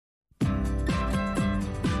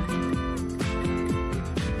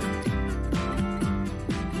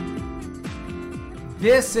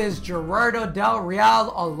This is Gerardo Del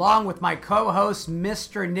Real along with my co-host,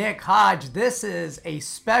 Mr. Nick Hodge. This is a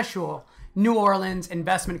special New Orleans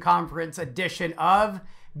Investment Conference edition of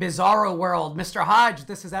Bizarro World. Mr. Hodge,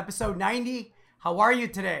 this is episode 90. How are you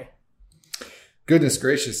today? Goodness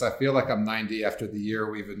gracious, I feel like I'm 90 after the year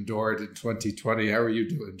we've endured in 2020. How are you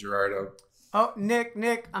doing, Gerardo? Oh,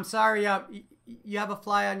 Nick, I'm sorry. You have a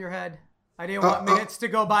fly on your head. I didn't want minutes to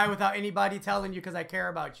go by without anybody telling you because I care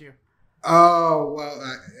about you. Oh,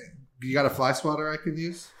 well, you got a fly swatter I could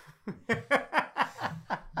use?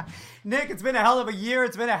 Nick, it's been a hell of a year.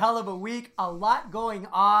 It's been a hell of a week. A lot going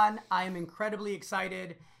on. I am incredibly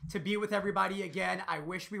excited to be with everybody again. I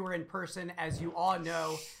wish we were in person. As you all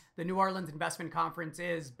know, the New Orleans Investment Conference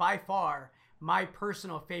is by far my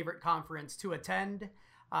personal favorite conference to attend,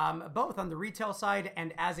 both on the retail side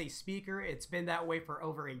and as a speaker. It's been that way for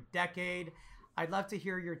over a decade. I'd love to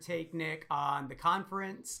hear your take, Nick, on the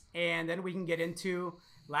conference, and then we can get into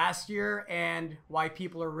last year and why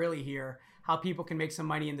people are really here, how people can make some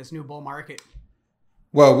money in this new bull market.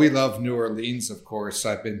 Well, we love New Orleans, of course.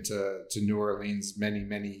 I've been to New Orleans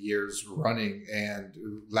many years running, and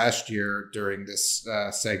last year during this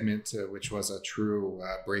segment, which was a true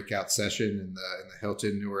breakout session in the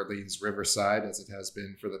Hilton New Orleans Riverside, as it has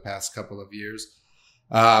been for the past couple of years,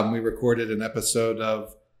 we recorded an episode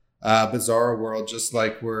of Bizarro World, just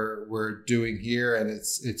like we're doing here, and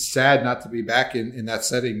it's sad not to be back in that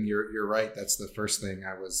setting. You're right. That's the first thing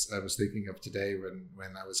I was thinking of today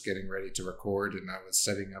when I was getting ready to record and I was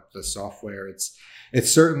setting up the software. It's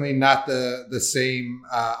certainly not the same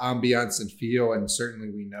ambiance and feel, and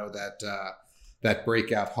certainly we know that that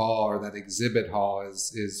breakout hall or that exhibit hall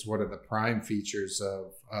is one of the prime features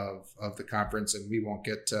of the conference, and we won't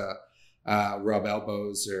get to rub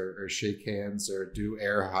elbows or shake hands or do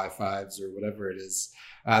air high fives or whatever it is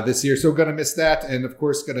this year. So going to miss that. And of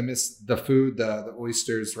course, going to miss the food, the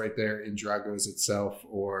oysters right there in Drago's itself,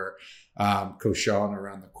 or Cochon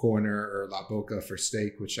around the corner, or La Boca for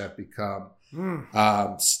steak, which have become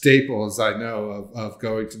staples, I know, of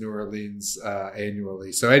going to New Orleans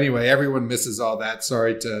annually. So anyway, everyone misses all that.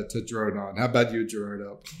 Sorry to drone on. How about you,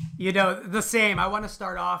 Gerardo? The same. I want to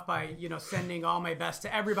start off by, sending all my best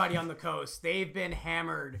to everybody on the coast. They've been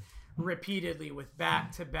hammered repeatedly with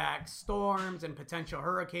back-to-back storms and potential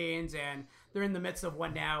hurricanes, and they're in the midst of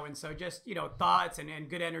one now. And so just, thoughts and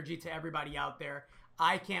good energy to everybody out there.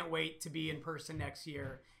 I can't wait to be in person next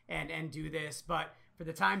year and do this. But for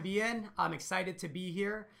the time being, I'm excited to be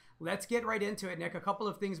here. Let's get right into it, Nick. A couple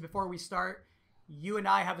of things before we start. You and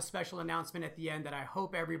I have a special announcement at the end that I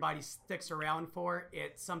hope everybody sticks around for.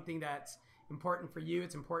 It's something that's important for you.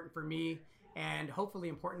 It's important for me, and hopefully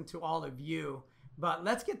important to all of you. But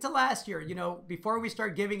let's get to last year. Before we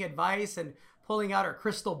start giving advice and pulling out our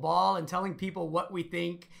crystal ball and telling people what we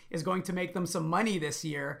think is going to make them some money this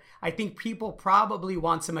year, I think people probably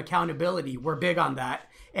want some accountability. We're big on that.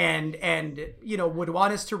 And would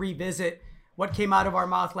want us to revisit what came out of our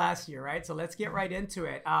mouth last year, right? So let's get right into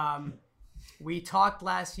it. We talked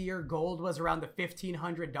last year, gold was around the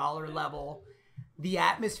 $1,500 level. The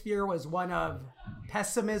atmosphere was one of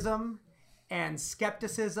pessimism and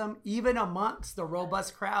skepticism, even amongst the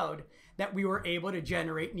robust crowd that we were able to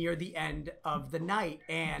generate near the end of the night.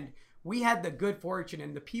 And we had the good fortune,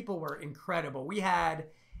 and the people were incredible. We had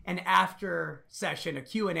an after session, a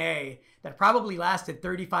Q&A that probably lasted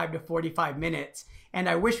 35 to 45 minutes. And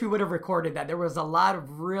I wish we would have recorded that. There was a lot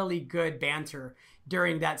of really good banter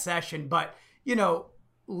during that session. But,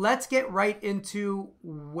 let's get right into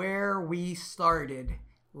where we started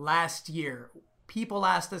last year. People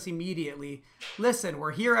asked us immediately, listen,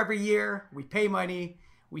 we're here every year. We pay money.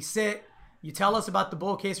 We sit. You tell us about the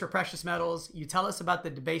bull case for precious metals. You tell us about the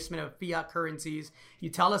debasement of fiat currencies. You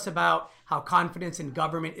tell us about how confidence in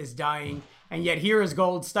government is dying. And yet here is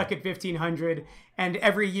gold stuck at 1,500. And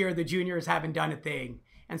every year the juniors haven't done a thing.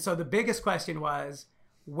 And so the biggest question was,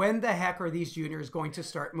 when the heck are these juniors going to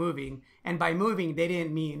start moving? And by moving, they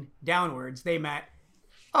didn't mean downwards. They meant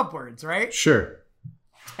upwards, right? Sure.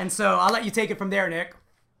 And so I'll let you take it from there, Nick.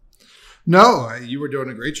 No, you were doing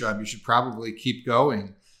a great job. You should probably keep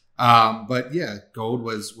going. But yeah, gold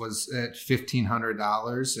was at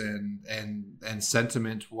 $1,500, and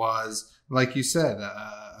sentiment was, like you said,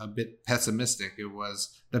 a bit pessimistic. It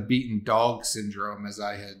was the beaten dog syndrome, as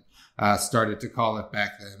I had started to call it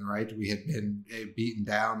back then. Right, we had been beaten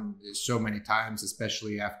down so many times,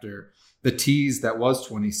 especially after the tease that was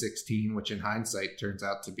 2016, which in hindsight turns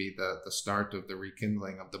out to be the start of the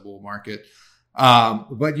rekindling of the bull market.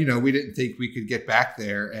 But, we didn't think we could get back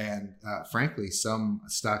there. And frankly, some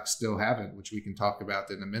stocks still haven't, which we can talk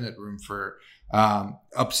about in a minute. Room for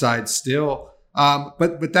upside still.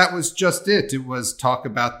 But that was just it. It was talk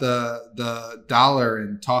about the dollar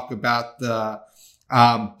and talk about the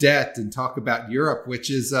debt and talk about Europe, which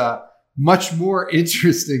is much more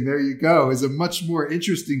interesting. There you go. Is a much more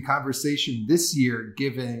interesting conversation this year,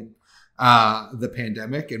 given the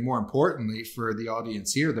pandemic, and more importantly for the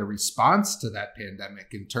audience here, the response to that pandemic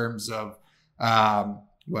in terms of,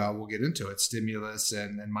 well, we'll get into it, stimulus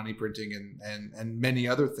and money printing and many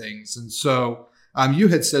other things. And so you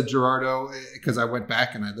had said, Gerardo, because I went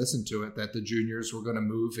back and I listened to it, that the juniors were going to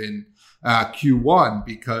move in Q1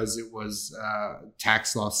 because it was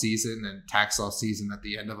tax law season at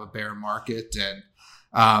the end of a bear market.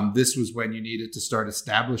 And this was when you needed to start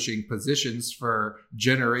establishing positions for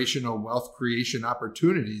generational wealth creation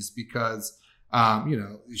opportunities because,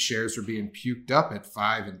 shares were being puked up at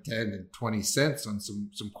 5 and 10 and 20 cents on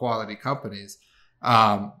some quality companies.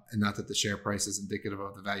 And not that the share price is indicative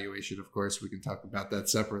of the valuation, of course, we can talk about that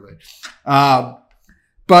separately.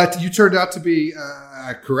 But you turned out to be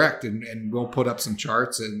correct, and we'll put up some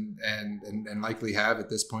charts and likely have at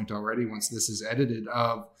this point already once this is edited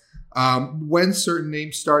of when certain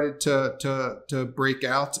names started to break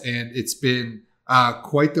out, and it's been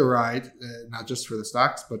quite the ride, not just for the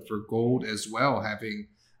stocks but for gold as well, having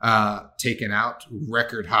taken out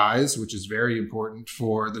record highs, which is very important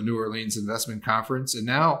for the New Orleans Investment Conference, and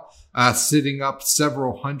now sitting up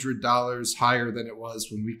several $100s higher than it was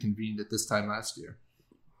when we convened at this time last year.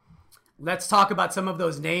 Let's talk about some of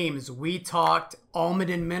those names. We talked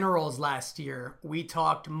Almaden Minerals last year. We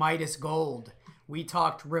talked Midas Gold. We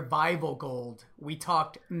talked Revival Gold. We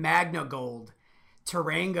talked Magna Gold,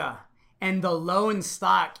 Teranga, and the lone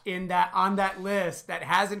stock on that list that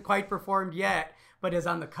hasn't quite performed yet, but is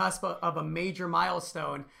on the cusp of a major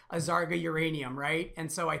milestone, Azarga Uranium, right?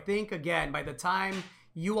 And so I think, again, by the time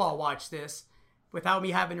you all watch this, without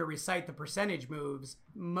me having to recite the percentage moves,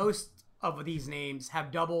 most of these names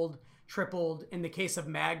have doubled, tripled. In the case of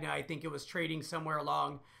Magna, I think it was trading somewhere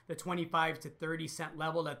along the 25 to 30 cent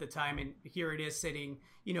level at the time. And here it is sitting,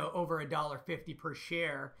 over $1.50 per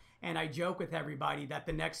share. And I joke with everybody that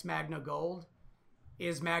the next Magna Gold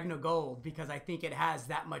is Magna Gold because I think it has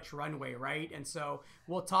that much runway, right? And so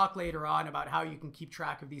we'll talk later on about how you can keep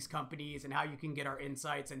track of these companies and how you can get our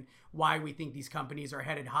insights and why we think these companies are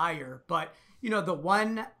headed higher. But, the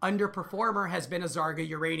one underperformer has been Azarga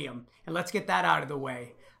Uranium. And let's get that out of the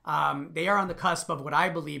way. They are on the cusp of what I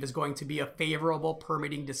believe is going to be a favorable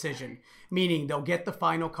permitting decision, meaning they'll get the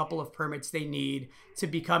final couple of permits they need to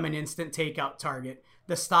become an instant takeout target.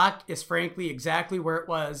 The stock is frankly exactly where it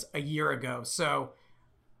was a year ago. So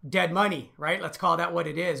dead money, right? Let's call that what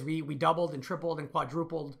it is. We doubled and tripled and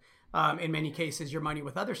quadrupled, in many cases, your money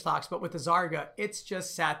with other stocks. But with Azarga, it's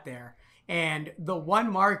just sat there. And the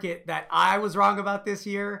one market that I was wrong about this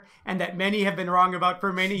year and that many have been wrong about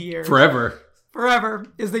for many years. Forever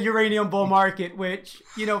is the uranium bull market, which,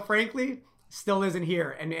 frankly, still isn't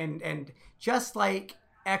here. And just like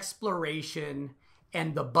exploration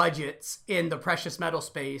and the budgets in the precious metal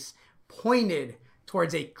space pointed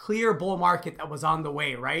towards a clear bull market that was on the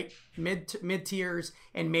way, right? Mid tiers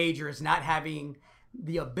and majors not having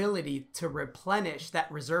the ability to replenish that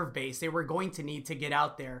reserve base. They were going to need to get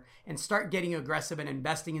out there and start getting aggressive and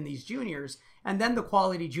investing in these juniors. And then the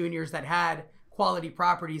quality juniors that had quality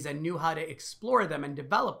properties and knew how to explore them and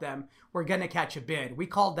develop them were going to catch a bid. We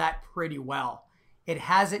called that pretty well. It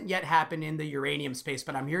hasn't yet happened in the uranium space,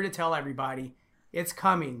 but I'm here to tell everybody it's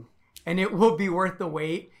coming and it will be worth the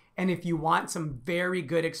wait. And if you want some very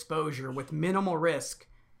good exposure with minimal risk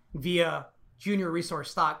via junior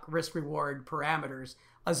resource stock risk reward parameters,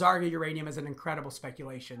 Azarga Uranium is an incredible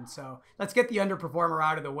speculation. So let's get the underperformer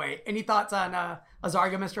out of the way. Any thoughts on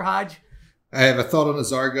Azarga, Mr. Hodge? I have a thought on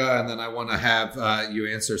Azarga, and then I want to have you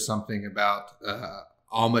answer something about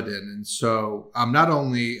Almaden. And so not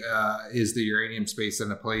only is the uranium space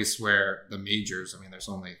in a place where the majors, there's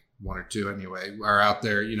only one or two anyway, are out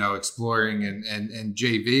there, exploring and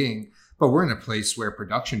JVing, but we're in a place where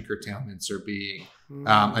production curtailments are being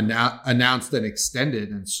announced and extended.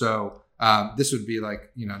 And so this would be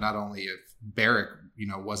like, not only if Barrick,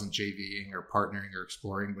 wasn't JVing or partnering or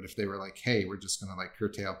exploring, but if they were like, hey, we're just going to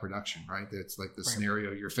curtail production, right? It's like the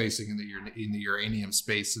scenario you're facing in the uranium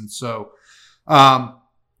space. And so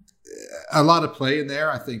a lot of play in there.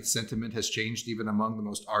 I think sentiment has changed even among the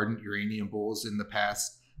most ardent uranium bulls in the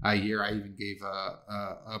past year. I even gave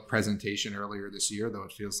a presentation earlier this year, though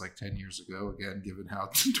it feels like 10 years ago, again, given how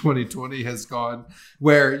 2020 has gone,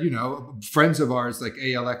 where, friends of ours like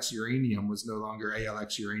ALX Uranium was no longer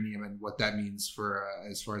ALX Uranium, and what that means for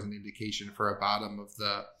as far as an indication for a bottom of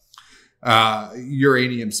the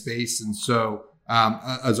uranium space. And so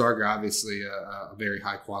Azarga, obviously a very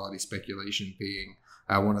high quality speculation, being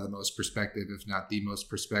one of the most prospective, if not the most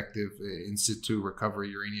prospective, in situ recovery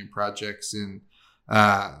uranium projects in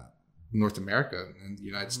North America and the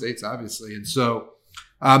United States, obviously. And so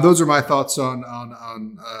those are my thoughts on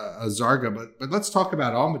Azarga. But let's talk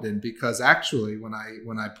about Almaden, because actually when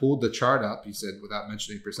I pulled the chart up, you said without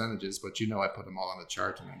mentioning percentages, but I put them all on a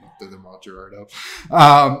chart and I looked at them all, Gerardo.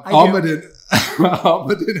 Almaden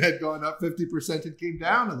had gone up 50% and came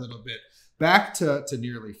down a little bit, back to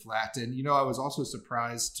nearly flat. And, I was also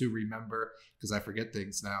surprised to remember, because I forget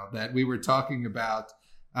things now, that we were talking about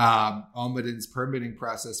Almaden's permitting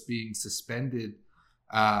process being suspended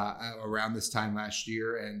around this time last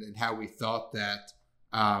year, and how we thought that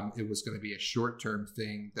it was going to be a short-term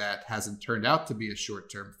thing that hasn't turned out to be a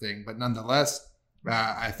short-term thing. But nonetheless,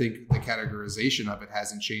 I think the categorization of it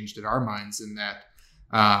hasn't changed in our minds, in that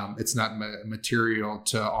it's not material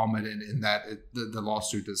to Almaden, in that the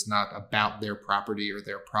lawsuit is not about their property or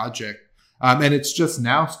their project. And it's just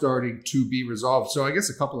now starting to be resolved. So I guess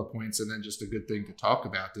a couple of points, and then just a good thing to talk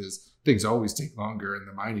about is things always take longer in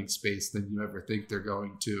the mining space than you ever think they're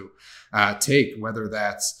going to take, whether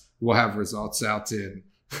that's we'll have results out in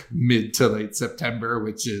mid to late September,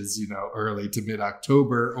 which is, early to mid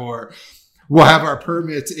October, or we'll have our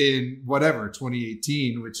permit in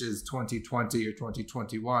 2018, which is 2020 or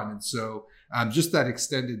 2021. And so just that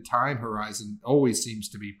extended time horizon always seems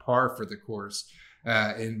to be par for the course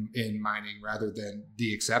in mining, rather than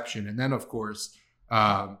the exception. And then, of course,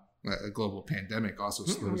 a global pandemic also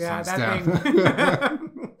slows things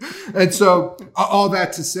down. And so all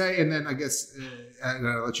that to say, and then I guess and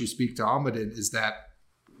I'll let you speak to Almaden, is that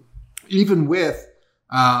even with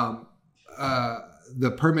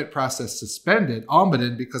the permit process suspended,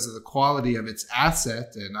 Almaden, because of the quality of its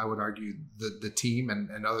asset, and I would argue the team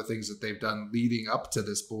and other things that they've done leading up to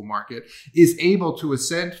this bull market, is able to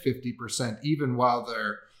ascend 50%, even while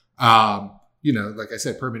their, like I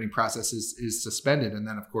said, permitting process is suspended. And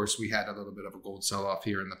then, of course, we had a little bit of a gold sell-off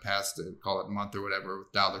here in the past, call it a month or whatever,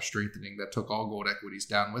 with dollar strengthening that took all gold equities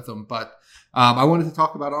down with them. But I wanted to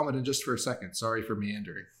talk about Almaden just for a second. Sorry for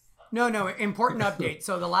meandering. No, important update.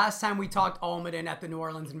 So the last time we talked Almaden at the New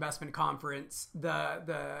Orleans Investment Conference, the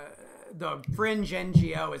fringe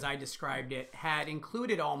NGO, as I described it, had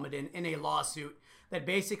included Almaden in a lawsuit that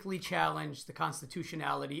basically challenged the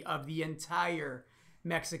constitutionality of the entire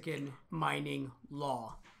Mexican mining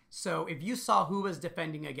law. So if you saw who was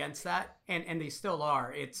defending against that, and they still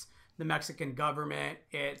are, it's the Mexican government,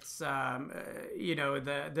 it's the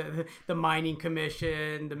mining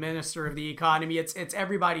commission, the minister of the economy, it's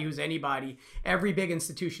everybody who's anybody. Every big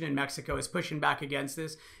institution in Mexico is pushing back against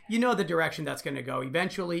this. You know the direction that's going to go.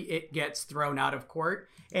 Eventually it gets thrown out of court,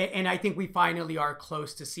 and I think we finally are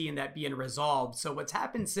close to seeing that being resolved. So what's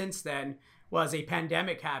happened since then was a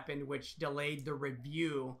pandemic happened, which delayed the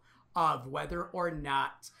review of whether or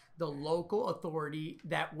not the local authority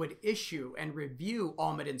that would issue and review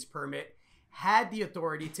Almaden's permit had the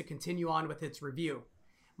authority to continue on with its review.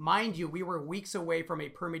 Mind you, we were weeks away from a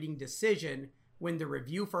permitting decision when the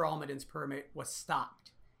review for Almaden's permit was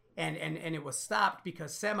stopped. And it was stopped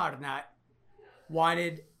because Semarnat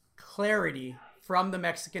wanted clarity from the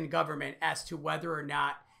Mexican government as to whether or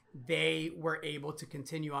not they were able to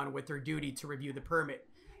continue on with their duty to review the permit.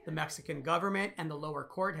 The Mexican government and the lower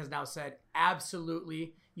court has now said,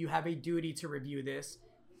 absolutely, you have a duty to review this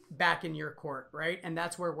back in your court, right? And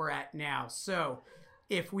that's where we're at now. So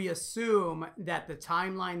if we assume that the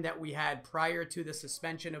timeline that we had prior to the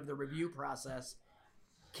suspension of the review process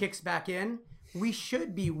kicks back in, we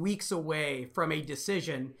should be weeks away from a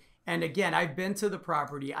decision. And again, I've been to the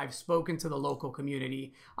property. I've spoken to the local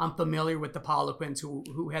community. I'm familiar with the Poliquins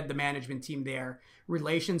who had the management team there.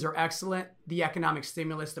 Relations are excellent. The economic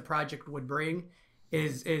stimulus the project would bring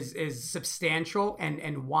is substantial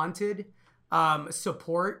and wanted.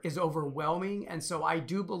 Support is overwhelming. And so I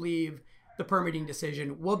do believe the permitting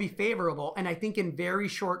decision will be favorable. And I think in very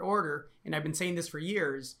short order, and I've been saying this for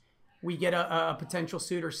years, we get a potential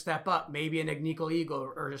suitor step up, maybe an Agnico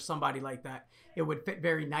Eagle or somebody like that. It would fit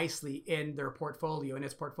very nicely in their portfolio, in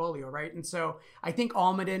its portfolio, right? And so I think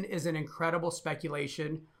Almaden is an incredible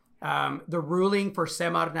speculation. The ruling for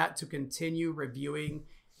Semarnat to continue reviewing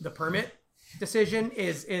the permit decision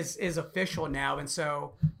is official now. And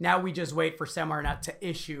so now we just wait for Semarnat to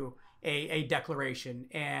issue a declaration.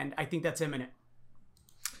 And I think that's imminent.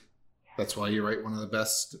 That's why you write one of the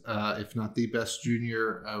best, if not the best,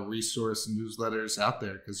 junior resource newsletters out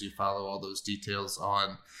there, because you follow all those details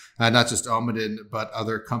on not just Almaden, but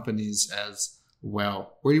other companies as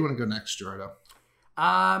well. Where do you want to go next, Gerardo?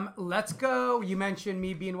 Let's go. You mentioned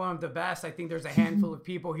me being one of the best. I think there's a handful of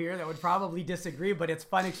people here that would probably disagree, but it's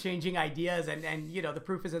fun exchanging ideas, and you know, the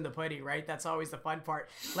proof is in the pudding, right? That's always the fun part.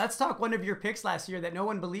 Let's talk one of your picks last year that no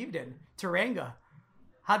one believed in, Taranga.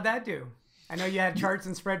 How'd that do? I know you had charts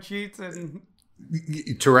and spreadsheets, and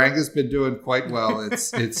Taranga's been doing quite well.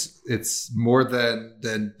 It's more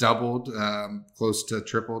than doubled, close to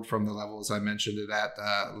tripled from the levels I mentioned it at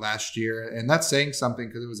last year, and that's saying something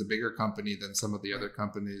because it was a bigger company than some of the other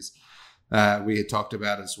companies we had talked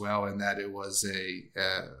about as well, and that it was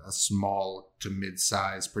a small to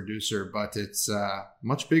mid-size producer, but it's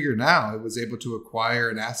much bigger now. It was able to acquire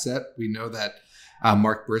an asset. We know that.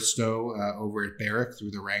 Mark Bristow over at Barrick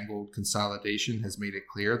through the Randgold consolidation has made it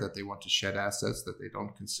clear that they want to shed assets that they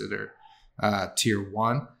don't consider tier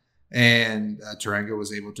one. And Taranga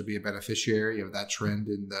was able to be a beneficiary of that trend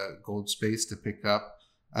in the gold space to pick up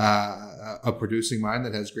a producing mine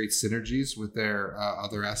that has great synergies with their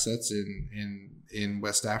other assets in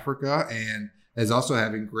West Africa, and is also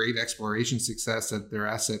having great exploration success at their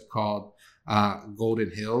asset called Golden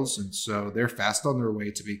Hills, and so they're fast on their way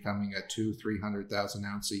to becoming a 200,000-300,000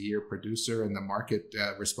 ounce a year producer, and the market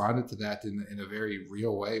responded to that in a very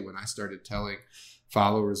real way when I started telling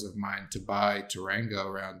followers of mine to buy Taranga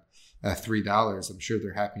around $3. I'm sure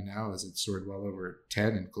they're happy now as it's soared well over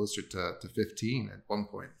 10 and closer to 15 at one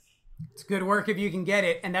point. It's good work if you can get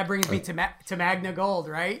it. And that brings me to Magna Gold,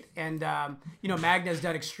 right? And, you know, Magna's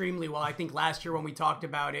done extremely well. I think last year when we talked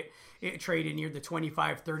about it, it traded near the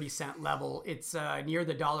 25-30 cent level. It's near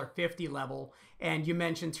the $1.50 level. And you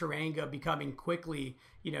mentioned Taranga becoming quickly,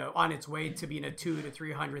 you know, on its way to being a 200,000 to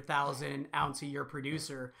 300,000 ounce a year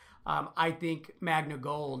producer. I think Magna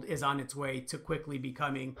Gold is on its way to quickly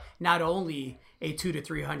becoming not only a 200,000 to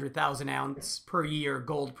 300,000 ounce per year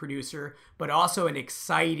gold producer, but also an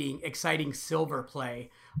exciting silver play.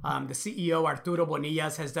 The CEO, Arturo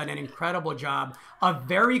Bonillas, has done an incredible job of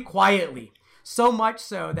very quietly, so much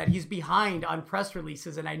so that he's behind on press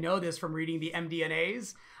releases. And I know this from reading the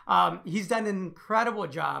MD&As. He's done an incredible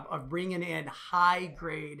job of bringing in high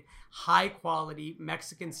grade, high quality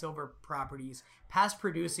Mexican silver properties, past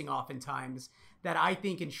producing oftentimes, that I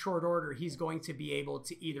think in short order, he's going to be able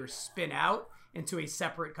to either spin out into a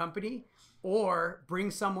separate company or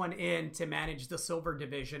bring someone in to manage the silver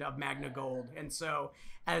division of Magna Gold. And so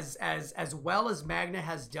as well as Magna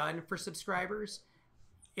has done for subscribers,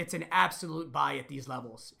 it's an absolute buy at these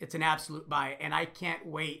levels. It's an absolute buy. And I can't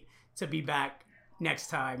wait to be back this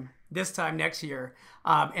time next year,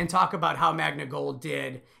 and talk about how Magna Gold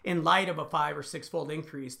did in light of a 5 or 6-fold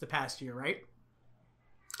increase the past year, right?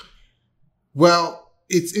 Well,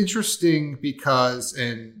 it's interesting because,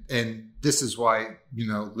 and this is why, you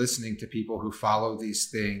know, listening to people who follow these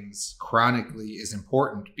things chronically is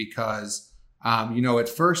important because, you know, at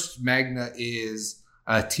first Magna is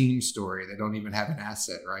a team story. They don't even have an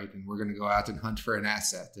asset, right? And we're going to go out and hunt for an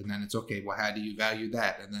asset. And then it's, okay, well, how do you value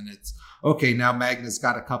that? And then it's, okay, now Magna's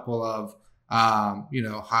got a couple of, you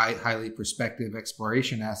know, highly prospective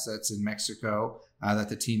exploration assets in Mexico that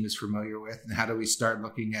the team is familiar with. And how do we start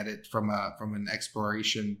looking at it from an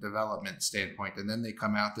exploration development standpoint? And then they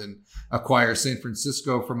come out and acquire San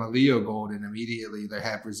Francisco from Aleo Gold, and immediately they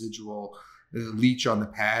have residual leach on the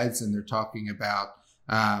pads, and they're talking about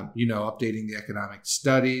you know, updating the economic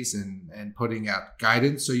studies and putting out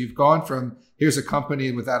guidance. So you've gone from, here's a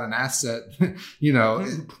company without an asset, you know,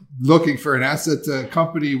 looking for an asset, to a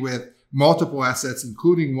company with multiple assets,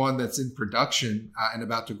 including one that's in production and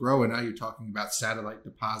about to grow. And now you're talking about satellite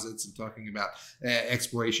deposits and talking about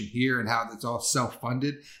exploration here and how that's all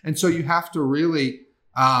self-funded. And so you have to really,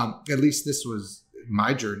 at least this was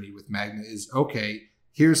my journey with Magna, is, okay,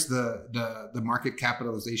 here's the market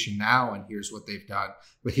capitalization now, and here's what they've done.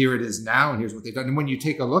 But here it is now, and here's what they've done. And when you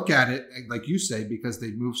take a look at it, like you say, because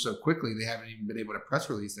they've moved so quickly, they haven't even been able to press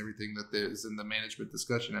release everything that is in the management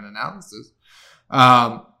discussion and analysis.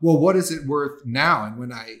 Well, what is it worth now? And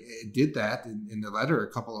when I did that in the letter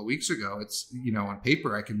a couple of weeks ago, it's, you know, on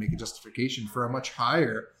paper, I can make a justification for a much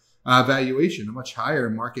higher valuation, a much higher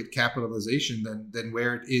market capitalization than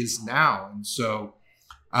where it is now. And so,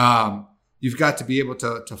 you've got to be able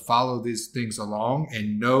to follow these things along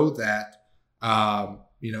and know that,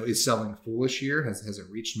 you know, is selling foolish here? Has it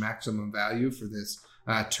reached maximum value for this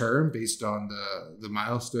term based on the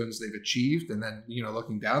milestones they've achieved? And then, you know,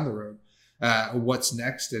 looking down the road, what's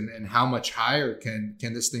next and how much higher can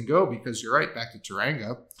this thing go? Because you're right, back to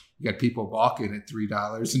Taranga, you got people balking at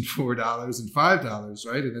 $3 and $4 and $5,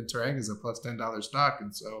 right? And then Taranga is a plus $10 stock.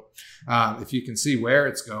 And so if you can see where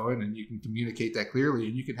it's going and you can communicate that clearly,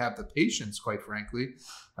 and you can have the patience, quite frankly,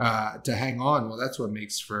 to hang on, well, that's what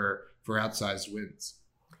makes for outsized wins.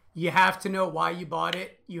 You have to know why you bought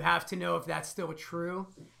it. You have to know if that's still true.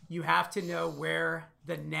 You have to know where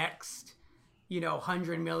the next,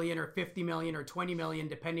 100 million or 50 million or 20 million,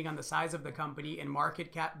 depending on the size of the company and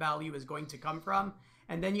market cap value, is going to come from.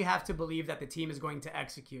 And then you have to believe that the team is going to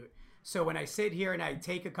execute. So when I sit here and I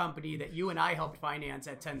take a company that you and I helped finance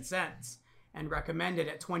at 10 cents and recommend it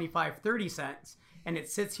at 25, 30 cents, and it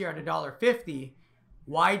sits here at $1.50,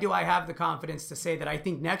 why do I have the confidence to say that I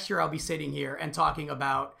think next year I'll be sitting here and talking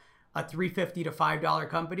about a $3.50 to $5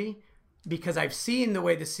 company? Because I've seen the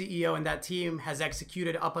way the CEO and that team has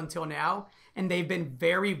executed up until now, and they've been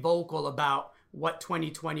very vocal about what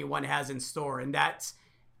 2021 has in store. And that's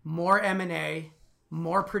more M&A,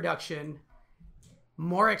 more production,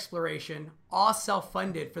 more exploration, all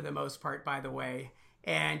self-funded for the most part, by the way,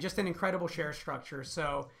 and just an incredible share structure.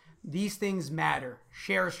 So these things matter.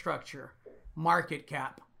 Share structure, market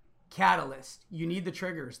cap, catalyst. You need the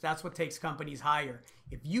triggers. That's what takes companies higher.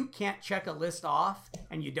 If you can't check a list off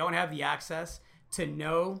and you don't have the access to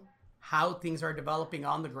know how things are developing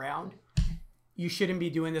on the ground, you shouldn't be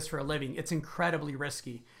doing this for a living. It's incredibly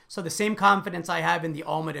risky. So the same confidence I have in the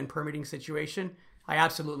Almond and permitting situation, I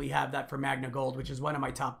absolutely have that for Magna Gold, which is one of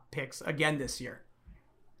my top picks again this year.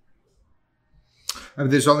 I mean,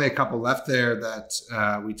 there's only a couple left there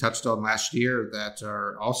that we touched on last year that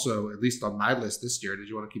are also at least on my list this year. Did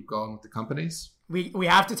you want to keep going with the companies? We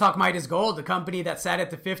have to talk Midas Gold, the company that sat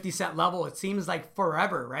at the 50-cent level. It seems like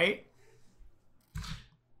forever, right?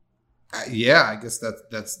 Yeah, I guess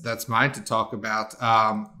that's mine to talk about.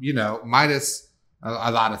 Midas,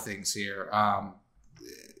 a lot of things here.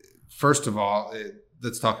 First of all,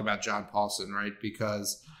 let's talk about John Paulson, right?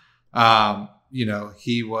 Because,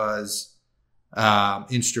 he was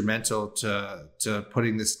instrumental to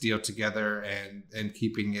putting this deal together and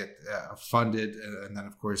keeping it funded. And then,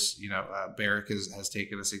 of course, Barrick has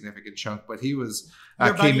taken a significant chunk, but he was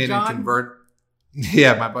came in John? And convert.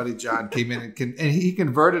 Yeah, my buddy John came in and he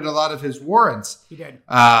converted a lot of his warrants. He did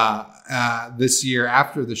this year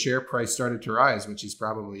after the share price started to rise, which he's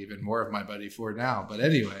probably even more of my buddy for now. But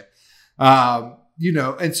anyway,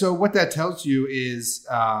 and so what that tells you is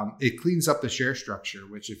it cleans up the share structure,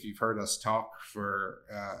 which if you've heard us talk for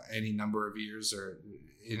any number of years or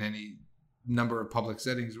in any number of public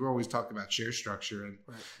settings, we're always talking about share structure. And,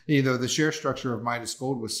 right. The share structure of Midas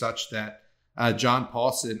Gold was such that John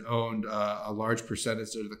Paulson owned a large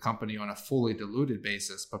percentage of the company on a fully diluted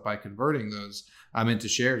basis, but by converting those into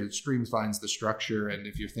shares, it streamlines the structure. And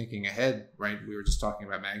if you're thinking ahead, right, we were just talking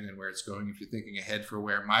about Magna and where it's going. If you're thinking ahead for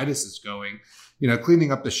where Midas is going,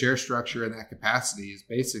 cleaning up the share structure in that capacity is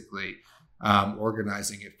basically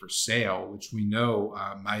organizing it for sale, which we know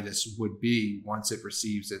Midas would be once it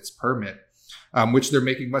receives its permit, which they're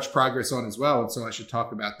making much progress on as well. And so I should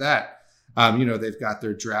talk about that. They've got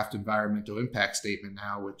their draft environmental impact statement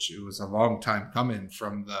now, which it was a long time coming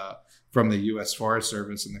from the U.S. Forest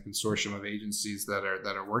Service and the consortium of agencies that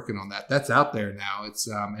are working on that. That's out there now. It's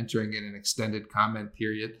entering in an extended comment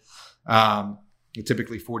period,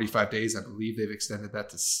 typically 45 days. I believe they've extended that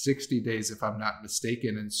to 60 days, if I'm not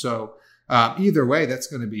mistaken. And so either way, that's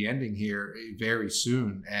going to be ending here very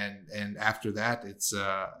soon. And after that, it's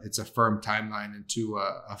a firm timeline into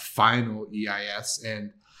a final EIS.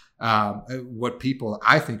 And what people,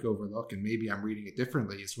 I think, overlook, and maybe I'm reading it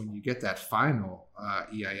differently, is when you get that final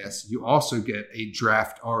EIS, you also get a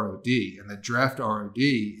draft ROD. And the draft ROD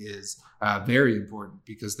is very important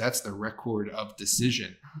because that's the record of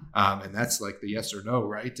decision. And that's like the yes or no,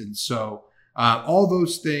 right? And so all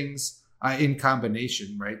those things in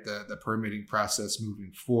combination, right? The permitting process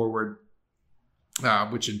moving forward,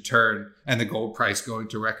 which in turn, and the gold price going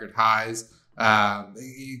to record highs,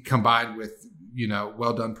 combined with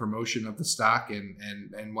well done promotion of the stock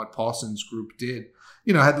and what Paulson's group did,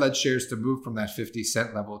 had led shares to move from that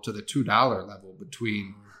 50-cent level to the $2 level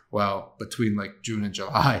between like June and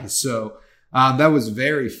July. So that was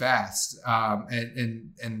very fast.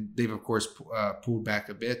 And they've of course pulled back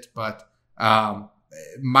a bit, but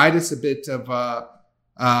Midas a bit of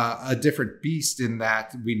a different beast in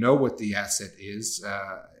that we know what the asset is.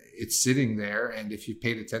 It's sitting there, and if you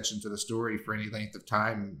paid attention to the story for any length of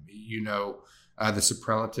time, the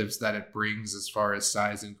superlatives that it brings as far as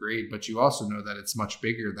size and grade, but you also know that it's much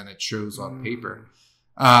bigger than it shows on paper.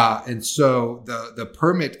 And so the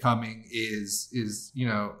permit coming is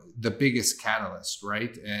the biggest catalyst,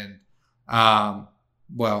 right? And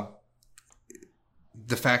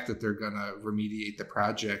the fact that they're going to remediate the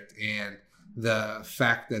project and the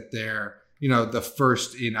fact that they're the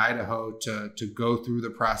first in Idaho to go through the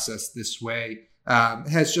process this way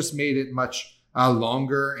has just made it much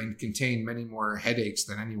longer and contain many more headaches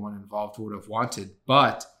than anyone involved would have wanted.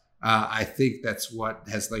 But I think that's what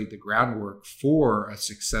has laid the groundwork for a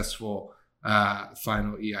successful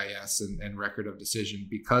final EIS and record of decision,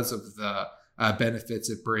 because of the benefits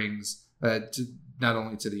it brings to not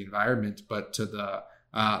only to the environment, but to the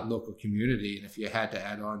local community. And if you had to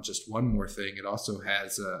add on just one more thing, it also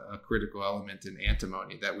has a critical element in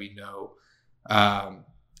antimony that we know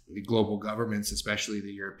the global governments, especially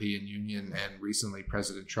the European Union and recently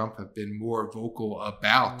President Trump, have been more vocal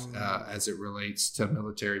about as it relates to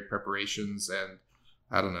military preparations. And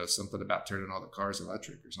I don't know, something about turning all the cars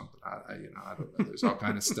electric or something. I don't know. There's all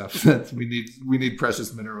kind of stuff that we need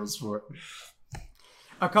precious minerals for.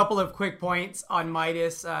 A couple of quick points on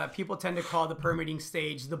Midas. People tend to call the permitting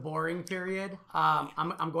stage the boring period.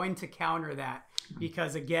 I'm going to counter that,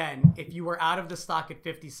 because again, if you were out of the stock at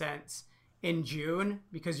 50 cents in June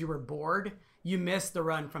because you were bored, you missed the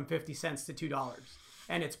run from 50 cents to $2.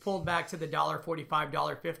 And it's pulled back to the $1.45,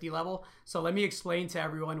 $1.50 level. So let me explain to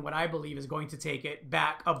everyone what I believe is going to take it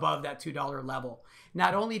back above that $2 level.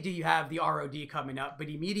 Not only do you have the ROD coming up, but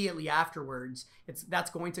immediately afterwards, that's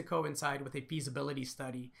going to coincide with a feasibility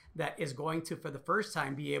study that is going to, for the first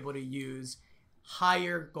time, be able to use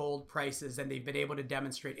higher gold prices than they've been able to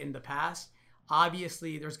demonstrate in the past.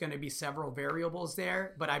 Obviously, there's going to be several variables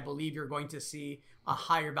there, but I believe you're going to see a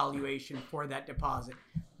higher valuation for that deposit.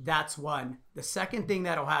 That's one. The second thing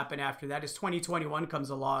that'll happen after that is 2021 comes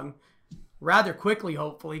along rather quickly,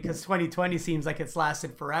 hopefully, because 2020 seems like it's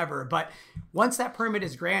lasted forever. But once that permit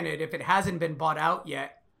is granted, if it hasn't been bought out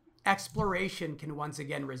yet, exploration can once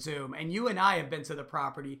again resume. And you and I have been to the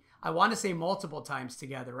property, I want to say multiple times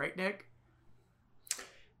together, right, Nick?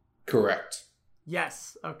 Correct.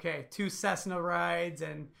 Yes. Okay. 2 Cessna rides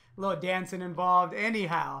and a little dancing involved.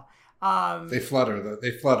 Anyhow, they flutter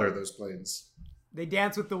those planes. They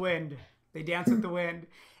dance with the wind.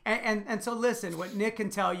 And so listen, what Nick can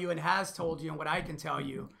tell you and has told you, and what I can tell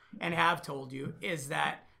you and have told you, is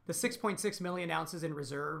that the 6.6 million ounces in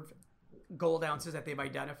reserve gold ounces that they've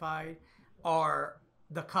identified are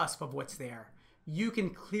the cusp of what's there. You can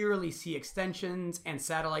clearly see extensions and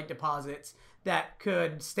satellite deposits that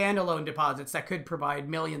could, standalone deposits that could provide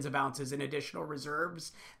millions of ounces in additional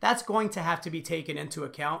reserves. That's going to have to be taken into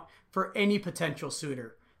account for any potential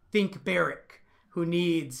suitor. Think Barrick, who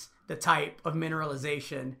needs the type of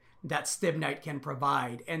mineralization that stibnite can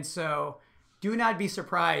provide. And so do not be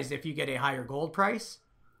surprised if you get a higher gold price,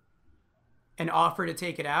 an offer to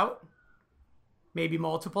take it out, maybe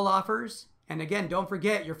multiple offers. And again, don't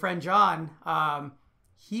forget your friend John,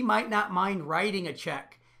 he might not mind writing a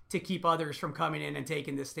check to keep others from coming in and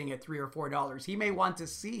taking this thing at $3 or $4. He may want to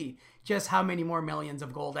see just how many more millions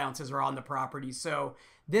of gold ounces are on the property. So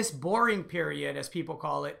this boring period, as people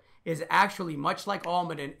call it, is actually, much like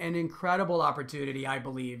Almaden, an incredible opportunity, I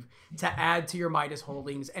believe, to add to your Midas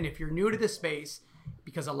holdings. And if you're new to the space,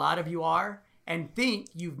 because a lot of you are, and think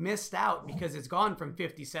you've missed out because it's gone from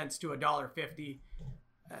 50 cents to $1.50,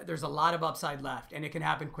 there's a lot of upside left, and it can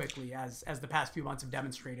happen quickly, as the past few months have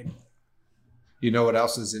demonstrated. You know what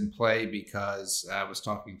else is in play? Because I was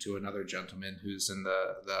talking to another gentleman who's in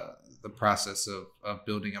the process of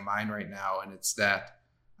building a mine right now, and it's that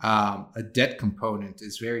a debt component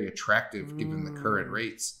is very attractive given the current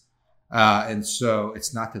rates. And so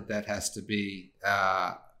it's not that has to be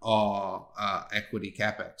all equity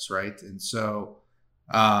capex, right? And so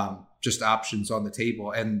just options on the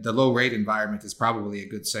table. And the low rate environment is probably a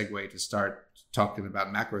good segue to start talking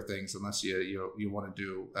about macro things, unless you want to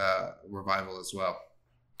do Revival as well.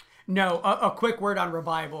 No, a quick word on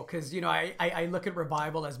Revival, because I look at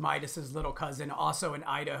Revival as Midas's little cousin, also in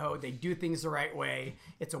Idaho. They do things the right way.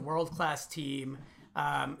 It's a world-class team.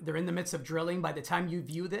 They're in the midst of drilling. By the time you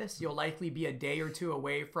view this, you'll likely be a day or two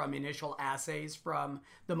away from initial assays from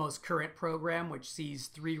the most current program, which sees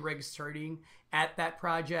 3 rigs turning at that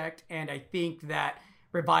project. And I think that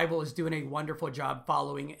Revival is doing a wonderful job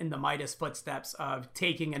following in the Midas footsteps of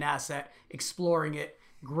taking an asset, exploring it,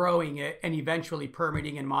 growing it, and eventually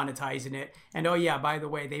permitting and monetizing it. And oh yeah, by the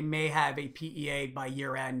way, they may have a PEA by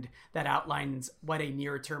year end that outlines what a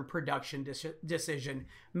near-term production decision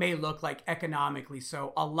may look like economically.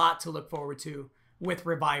 So a lot to look forward to with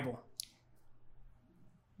Revival.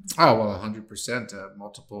 Oh, well, 100%.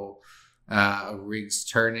 Multiple rigs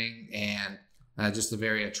turning, and just a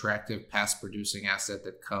very attractive past producing asset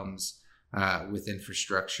that comes with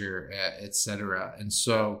infrastructure, et cetera. And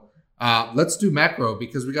so let's do macro,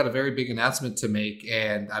 because we got a very big announcement to make,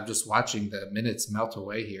 and I'm just watching the minutes melt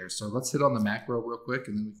away here. So let's hit on the macro real quick,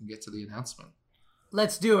 and then we can get to the announcement.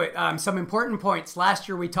 Let's do it. Some important points. Last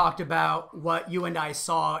year, we talked about what you and I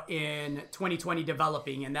saw in 2020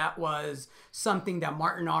 developing, and that was something that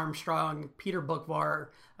Martin Armstrong, Peter Bookvar,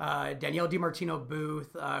 Danielle DiMartino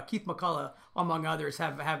Booth, Keith McCullough, among others,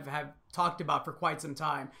 have talked about for quite some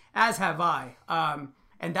time, as have I.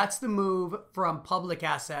 And that's the move from public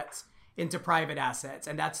assets into private assets.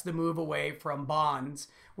 And that's the move away from bonds,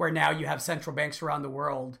 where now you have central banks around the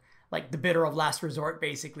world, like the bidder of last resort,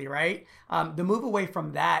 basically, right? The move away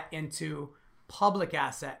from that into public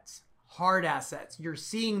assets, hard assets. You're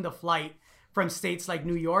seeing the flight from states like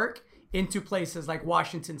New York into places like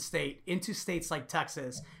Washington State, into states like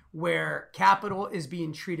Texas, where capital is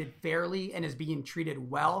being treated fairly and is being treated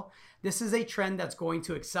well. This is a trend that's going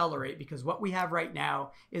to accelerate, because what we have right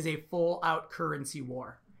now is a full-out currency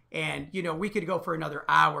war. And, we could go for another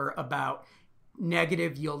hour about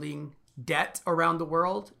negative yielding debt around the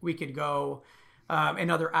world. We could go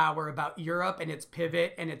another hour about Europe and its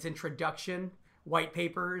pivot and its introduction, white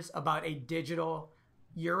papers about a digital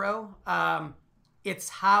euro. It's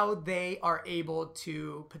how they are able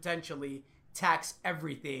to potentially tax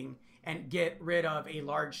everything and get rid of a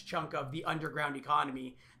large chunk of the underground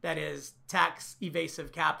economy that is tax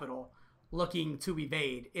evasive capital looking to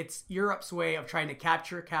evade. It's Europe's way of trying to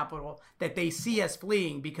capture capital that they see as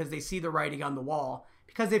fleeing because they see the writing on the wall,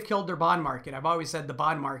 because they've killed their bond market. I've always said the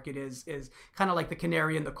bond market is kind of like the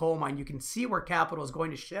canary in the coal mine. You can see where capital is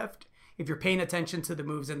going to shift if you're paying attention to the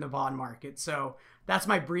moves in the bond market. So that's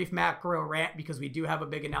my brief macro rant, because we do have a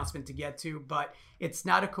big announcement to get to, but it's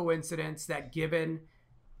not a coincidence that, given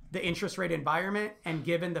the interest rate environment and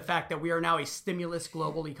given the fact that we are now a stimulus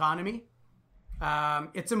global economy,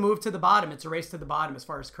 it's a move to the bottom. It's a race to the bottom as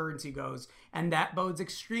far as currency goes. And that bodes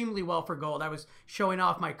extremely well for gold. I was showing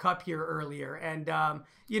off my cup here earlier. And,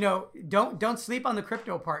 don't sleep on the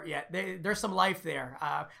crypto part yet. There's some life there.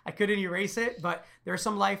 I couldn't erase it, but there's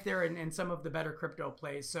some life there in some of the better crypto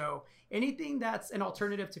plays. So anything that's an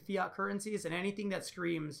alternative to fiat currencies and anything that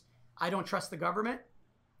screams, I don't trust the government,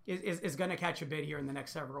 is going to catch a bid here in the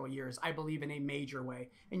next several years, I believe, in a major way.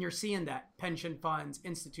 And you're seeing that pension funds,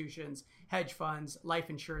 institutions, hedge funds, life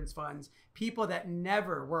insurance funds, people that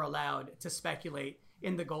never were allowed to speculate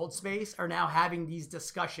in the gold space are now having these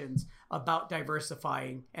discussions about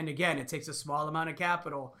diversifying. And again, it takes a small amount of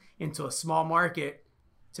capital into a small market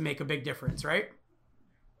to make a big difference, right?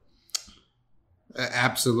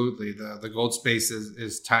 Absolutely. The gold space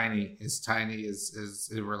is tiny as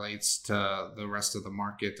it relates to the rest of the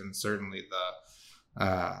market, and certainly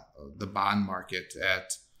the bond market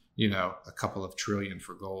at a couple of trillion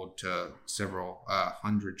for gold to several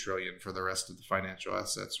hundred trillion for the rest of the financial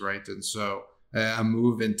assets, right? And so a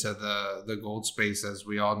move into the gold space, as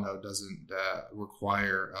we all know, doesn't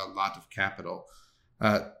require a lot of capital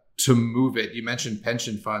to move it. You mentioned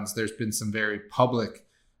pension funds. There's been some very public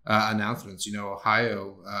announcements.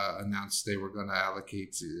 Ohio announced they were going to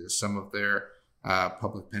allocate some of their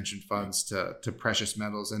public pension funds to precious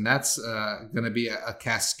metals, and that's going to be a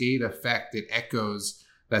cascade effect. It echoes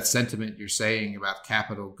that sentiment you're saying about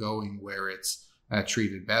capital going where it's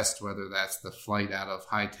treated best, whether that's the flight out of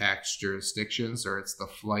high tax jurisdictions or it's the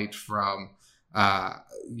flight from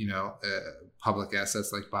public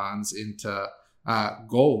assets like bonds into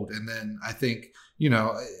gold. And then I think,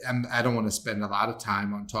 I don't want to spend a lot of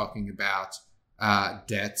time on talking about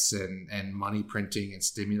debts and money printing and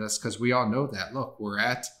stimulus, because we all know that. Look, we're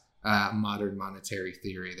at modern monetary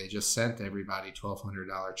theory. They just sent everybody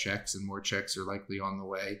 $1,200 checks, and more checks are likely on the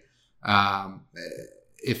way.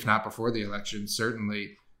 If not before the election,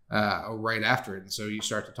 certainly right after it. And so you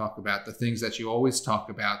start to talk about the things that you always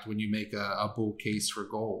talk about when you make a bull case for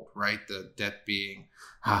gold, right? The debt being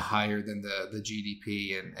higher than the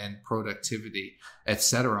GDP and productivity, et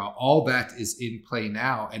cetera. All that is in play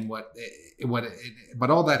now. And but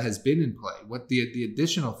all that has been in play. What the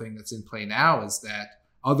additional thing that's in play now is that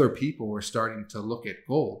other people are starting to look at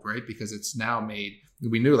gold, right? Because it's now made.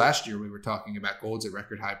 We knew last year we were talking about gold's at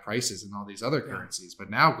record high prices and all these other currencies, but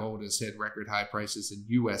now gold has hit record high prices in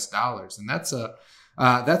US dollars. And that's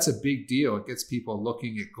a big deal. It gets people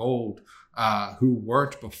looking at gold who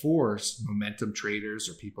weren't before momentum traders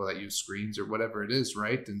or people that use screens or whatever it is,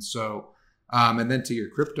 right? And so, and then to your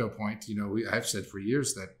crypto point, I've said for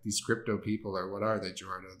years that these crypto people are, what are they,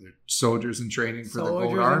 Jordan? They're soldiers in training for the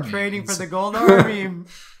gold army. Soldiers in training for the gold army.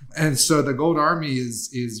 And so the gold army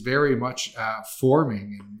is very much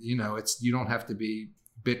forming. And, you don't have to be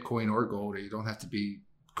Bitcoin or gold, or you don't have to be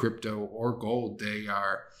crypto or gold. They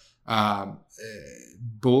are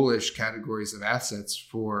bullish categories of assets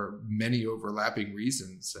for many overlapping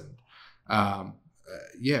reasons. And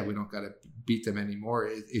yeah, we don't got to beat them anymore.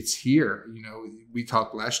 It's here. We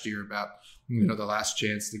talked last year about, the last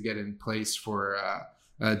chance to get in place for a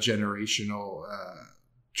generational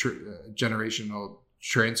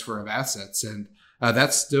transfer of assets. And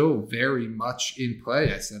that's still very much in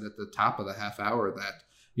play. I said at the top of the half hour that,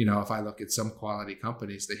 if I look at some quality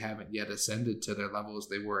companies, they haven't yet ascended to their levels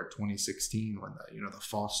they were at 2016 when the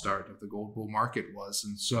false start of the gold bull market was.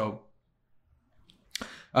 And so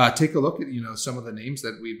take a look at, some of the names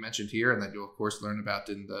that we've mentioned here and that you'll of course learn about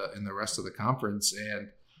in the rest of the conference. And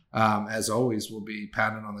as always, we'll be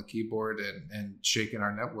pounding on the keyboard and shaking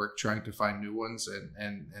our network, trying to find new ones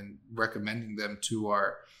and recommending them to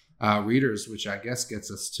our readers, which I guess gets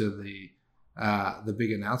us to the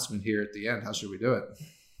big announcement here at the end. How should we do it?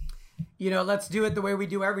 Let's do it the way we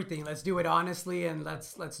do everything. Let's do it honestly, and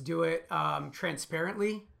let's do it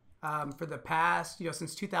transparently. For the past,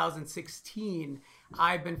 since 2016,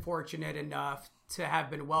 I've been fortunate enough to have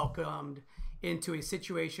been welcomed into a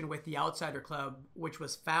situation with the Outsider Club, which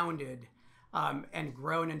was founded and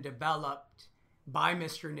grown and developed by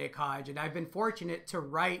Mr. Nick Hodge. And I've been fortunate to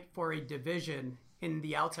write for a division in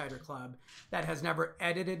the Outsider Club that has never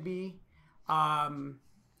edited me,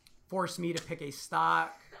 forced me to pick a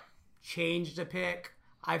stock, changed a pick.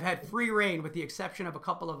 I've had free reign with the exception of a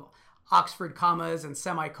couple of Oxford commas and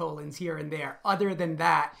semicolons here and there. Other than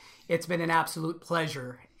that, it's been an absolute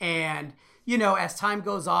pleasure. And, as time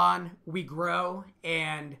goes on, we grow,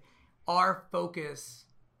 and our focus,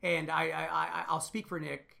 and I'll speak for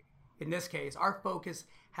Nick in this case, our focus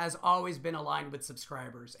has always been aligned with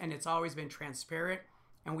subscribers, and it's always been transparent,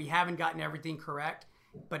 and we haven't gotten everything correct,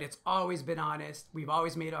 but it's always been honest. We've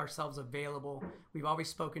always made ourselves available. We've always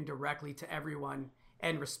spoken directly to everyone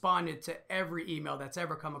and responded to every email that's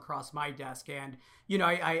ever come across my desk. And,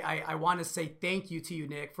 I want to say thank you to you,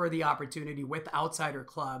 Nick, for the opportunity with Outsider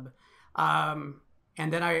Club. And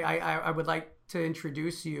then I would like to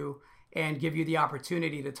introduce you and give you the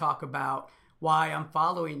opportunity to talk about why I'm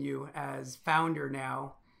following you as founder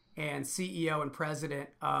now and CEO and president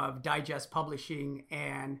of Digest Publishing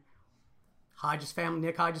and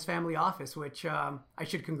Nick Hodge's family office, which I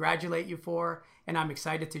should congratulate you for, and I'm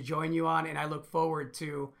excited to join you on, and I look forward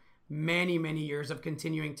to many, many years of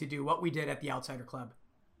continuing to do what we did at the Outsider Club.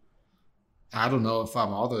 I don't know if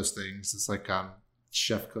I'm all those things. It's like I'm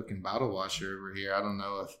chef, cook, and bottle washer over here. I don't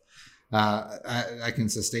know if I can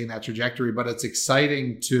sustain that trajectory, but it's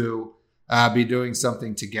exciting to be doing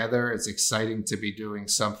something together. It's exciting to be doing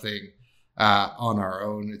something on our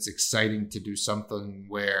own. It's exciting to do something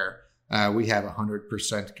where we have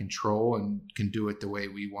 100% control and can do it the way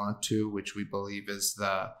we want to, which we believe is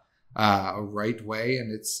the right way.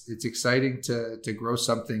 And it's exciting to grow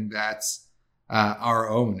something that's our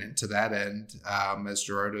own. And to that end, as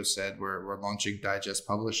Gerardo said, we're launching Digest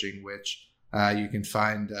Publishing, which you can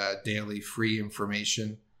find daily free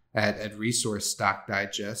information at Resource Stock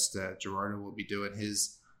Digest. Gerardo will be doing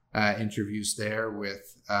his interviews there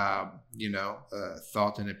with,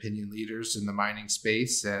 thought and opinion leaders in the mining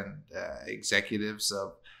space and executives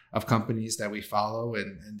of companies that we follow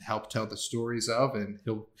and help tell the stories of. And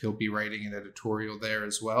he'll be writing an editorial there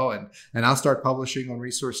as well. And I'll start publishing on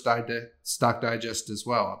Resource Stock Digest as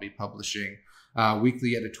well. I'll be publishing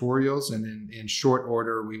weekly editorials, and in short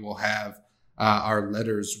order, we will have our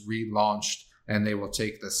letters relaunched, and they will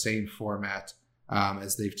take the same format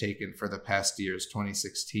as they've taken for the past years,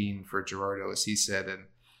 2016 for Gerardo, as he said, and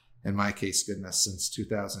in my case, goodness, since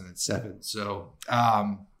 2007. So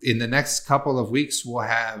in the next couple of weeks, we'll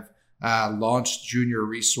have launched Junior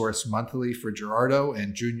Resource Monthly for Gerardo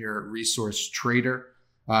and Junior Resource Trader.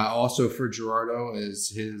 Also for Gerardo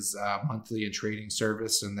is his monthly and trading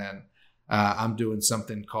service. And then I'm doing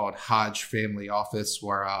something called Hodge Family Office,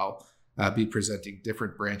 where I'll be presenting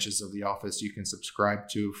different branches of the office you can subscribe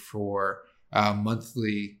to for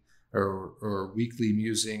monthly or weekly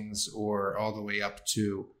musings, or all the way up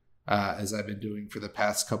to, as I've been doing for the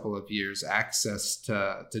past couple of years, access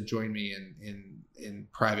to join me in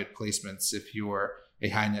private placements if you're a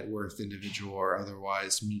high net worth individual or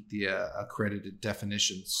otherwise meet the accredited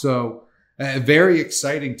definition. So very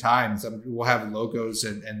exciting times. We'll have logos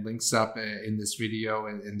and links up in this video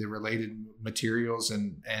and the related materials.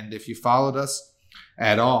 And if you followed us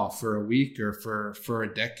at all for a week or for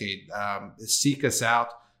a decade, seek us out.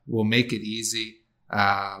 We'll make it easy.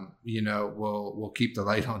 We'll keep the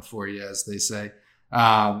light on for you, as they say.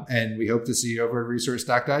 And we hope to see you over at Resource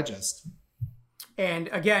Stock Digest. And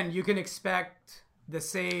again, you can expect the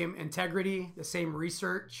same integrity, the same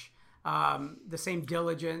research, the same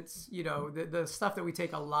diligence, the stuff that we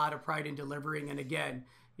take a lot of pride in delivering. And again,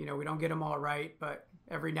 we don't get them all right, but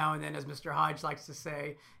every now and then, as Mr. Hodge likes to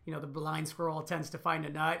say, you know, the blind squirrel tends to find a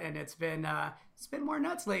nut, and it's been more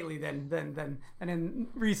nuts lately than in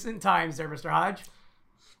recent times there, Mr. Hodge.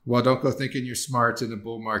 Well, don't go thinking you're smart in a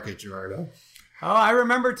bull market, Gerardo. Oh, I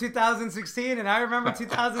remember 2016 and I remember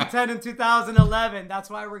 2010 and 2011. That's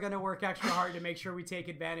why we're going to work extra hard to make sure we take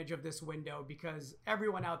advantage of this window, because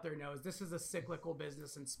everyone out there knows this is a cyclical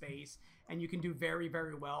business in space, and you can do very,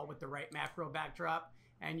 very well with the right macro backdrop,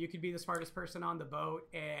 and you could be the smartest person on the boat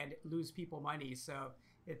and lose people money. So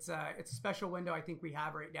it's a special window I think we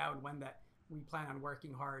have right now, and one that we plan on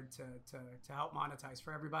working hard to help monetize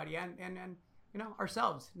for everybody and you know,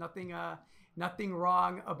 ourselves. Nothing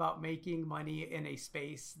wrong about making money in a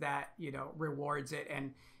space that, you know, rewards it.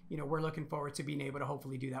 And, you know, we're looking forward to being able to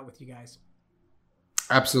hopefully do that with you guys.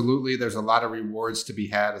 Absolutely. There's a lot of rewards to be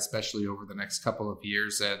had, especially over the next couple of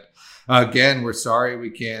years. And again, we're sorry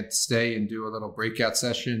we can't stay and do a little breakout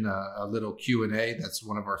session, a little Q&A. That's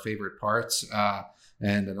one of our favorite parts.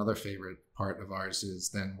 And another favorite part of ours is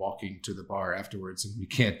then walking to the bar afterwards, and we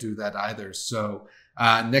can't do that either. So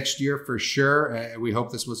next year for sure, we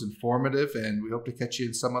hope this was informative, and we hope to catch you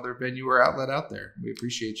in some other venue or outlet out there. We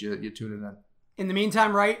appreciate you tuning in. In the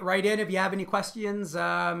meantime, write in if you have any questions.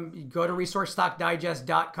 Go to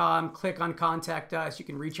resourcestockdigest.com, click on contact us. You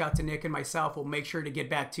can reach out to Nick and myself. We'll make sure to get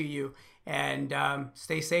back to you, and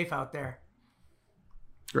stay safe out there.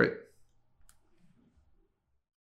 Great.